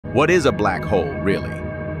What is a black hole, really?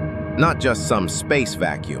 Not just some space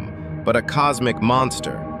vacuum, but a cosmic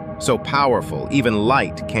monster, so powerful even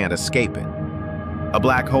light can't escape it. A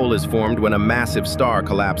black hole is formed when a massive star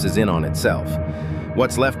collapses in on itself.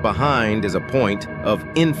 What's left behind is a point of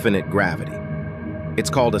infinite gravity. It's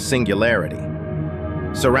called a singularity.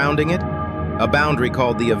 Surrounding it, a boundary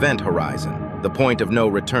called the event horizon, the point of no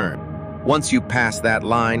return. Once you pass that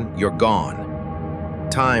line, you're gone.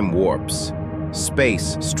 Time warps,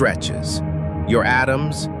 space stretches, your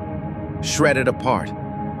atoms shredded apart.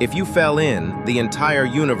 If you fell in, the entire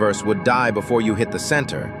universe would die before you hit the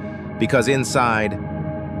center, because inside,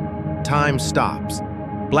 time stops.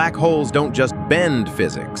 Black holes don't just bend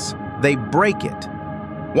physics, they break it.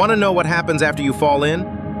 Want to know what happens after you fall in?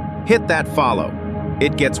 Hit that follow.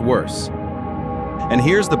 It gets worse. And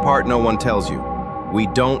here's the part no one tells you. We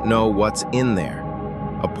don't know what's in there.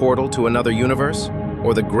 A portal to another universe,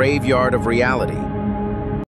 or the graveyard of reality.